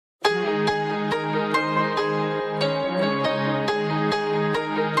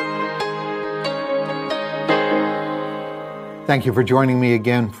Thank you for joining me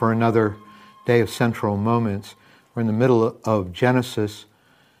again for another day of Central Moments. We're in the middle of Genesis,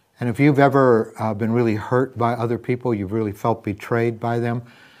 and if you've ever been really hurt by other people, you've really felt betrayed by them,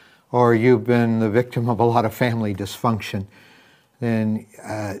 or you've been the victim of a lot of family dysfunction, then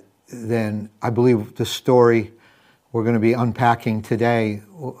I believe the story we're going to be unpacking today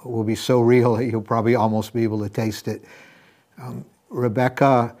will be so real that you'll probably almost be able to taste it.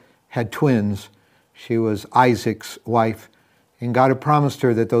 Rebecca had twins. She was Isaac's wife, and God had promised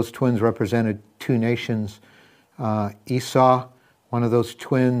her that those twins represented two nations. Esau, one of those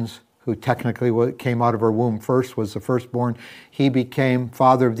twins who technically came out of her womb first, was the firstborn. He became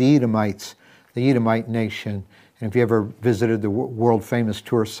father of the Edomites, the Edomite nation. And if you ever visited the world-famous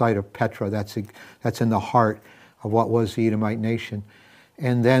tourist site of Petra, that's in the heart of what was the Edomite nation.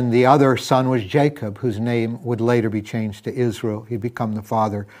 And then the other son was Jacob, whose name would later be changed to Israel. He'd become the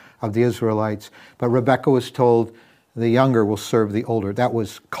father of the Israelites. But Rebekah was told the younger will serve the older. That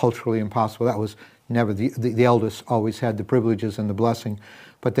was culturally impossible. That was never, the eldest always had the privileges and the blessing.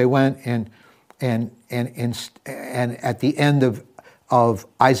 But they went and at the end of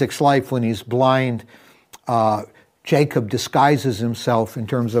Isaac's life, when he's blind, Jacob disguises himself in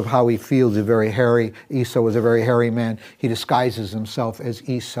terms of how he feels. Esau was a very hairy man. He disguises himself as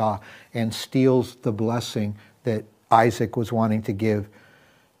Esau and steals the blessing that Isaac was wanting to give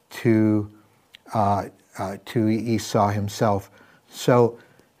to Esau himself. So,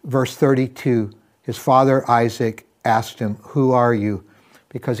 verse 32, his father Isaac asked him, "Who are you?"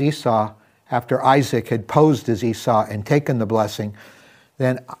 Because Esau, after Isaac had posed as Esau and taken the blessing,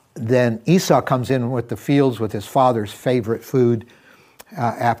 then Esau comes in with the fields with his father's favorite food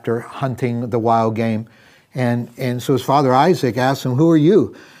after hunting the wild game. And so his father Isaac asked him, "Who are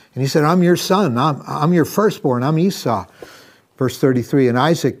you?" And he said, "I'm your son. I'm your firstborn. I'm Esau." Verse 33, and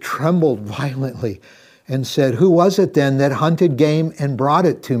Isaac trembled violently and said, "Who was it then that hunted game and brought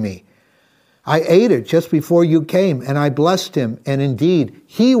it to me? I ate it just before you came, and I blessed him, and indeed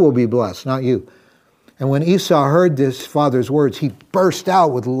he will be blessed, not you." And when Esau heard his father's words, he burst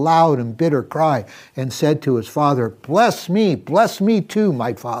out with loud and bitter cry and said to his father, bless me too,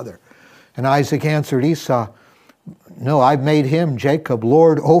 my father." And Isaac answered Esau, "No, I've made him, Jacob,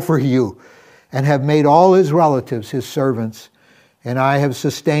 Lord over you, and have made all his relatives his servants, and I have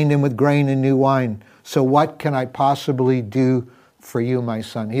sustained him with grain and new wine. So what can I possibly do for you, my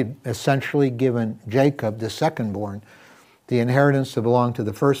son?" He had essentially given Jacob, the secondborn, the inheritance to belong to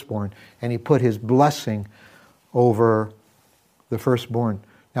the firstborn, and he put his blessing over the firstborn.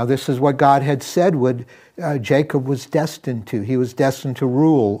 Now this is what God had said Jacob was destined to. He was destined to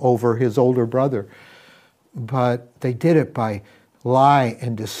rule over his older brother. But they did it by lie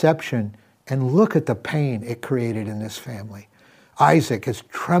and deception, and look at the pain it created in this family. Isaac is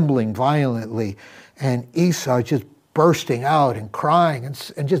trembling violently, and Esau just bursting out and crying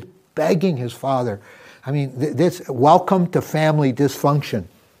and just begging his father. I mean, this welcome to family dysfunction.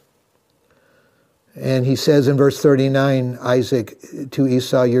 And he says in verse 39, Isaac to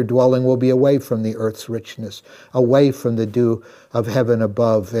Esau, "Your dwelling will be away from the earth's richness, away from the dew of heaven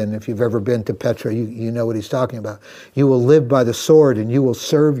above." And if you've ever been to Petra, you know what he's talking about. "You will live by the sword, and you will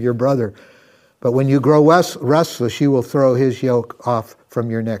serve your brother. But when you grow restless, you will throw his yoke off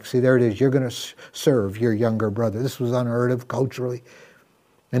from your neck." See, there it is. You're going to serve your younger brother. This was unheard of culturally.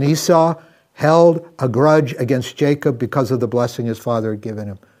 And Esau held a grudge against Jacob because of the blessing his father had given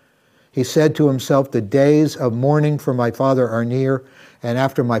him. He said to himself, "The days of mourning for my father are near, and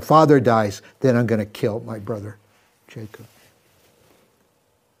after my father dies, then I'm going to kill my brother Jacob."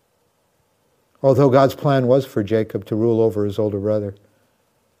 Although God's plan was for Jacob to rule over his older brother,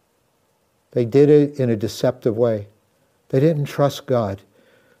 they did it in a deceptive way. They didn't trust God.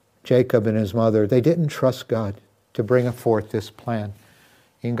 Jacob and his mother, they didn't trust God to bring forth this plan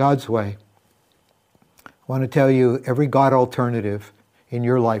in God's way. I want to tell you, every God alternative in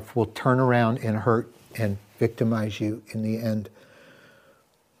your life will turn around and hurt and victimize you in the end.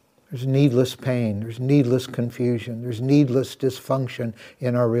 There's needless pain, there's needless confusion, there's needless dysfunction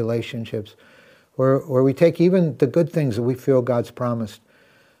in our relationships, where we take even the good things that we feel God's promised,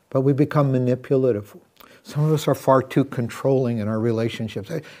 but we become manipulative. Some of us are far too controlling in our relationships.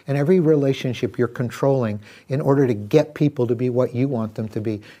 In every relationship you're controlling in order to get people to be what you want them to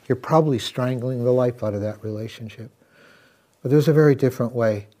be. You're probably strangling the life out of that relationship. But there's a very different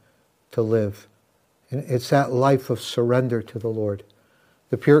way to live. And it's that life of surrender to the Lord.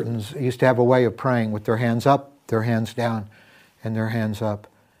 The Puritans used to have a way of praying with their hands up, their hands down, and their hands up.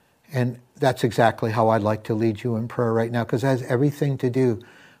 And that's exactly how I'd like to lead you in prayer right now, because it has everything to do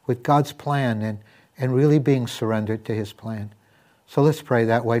with God's plan and really being surrendered to his plan. So let's pray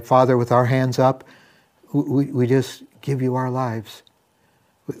that way. Father, with our hands up, we just give you our lives.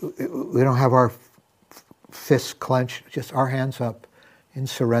 We don't have our fists clenched, just our hands up in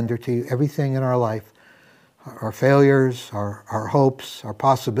surrender to you. Everything in our life, our failures, our hopes, our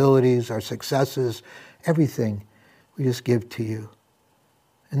possibilities, our successes, everything we just give to you.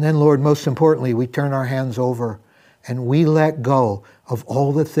 And then, Lord, most importantly, we turn our hands over and we let go of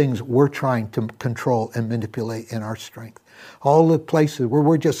all the things we're trying to control and manipulate in our strength. All the places where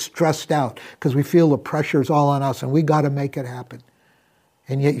we're just stressed out because we feel the pressure's all on us and we got to make it happen.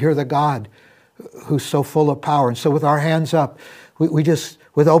 And yet you're the God who's so full of power. And so with our hands up, we just,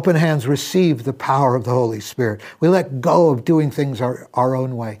 with open hands, receive the power of the Holy Spirit. We let go of doing things our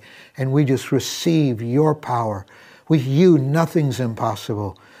own way. And we just receive your power. With you, nothing's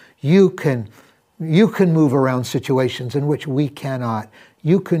impossible. You can move around situations in which we cannot.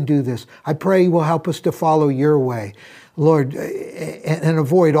 You can do this. I pray you will help us to follow your way, Lord, and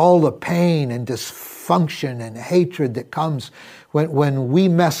avoid all the pain and dysfunction and hatred that comes when we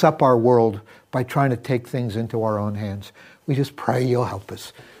mess up our world by trying to take things into our own hands. We just pray you'll help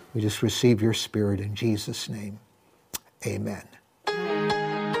us. We just receive your Spirit in Jesus' name. Amen.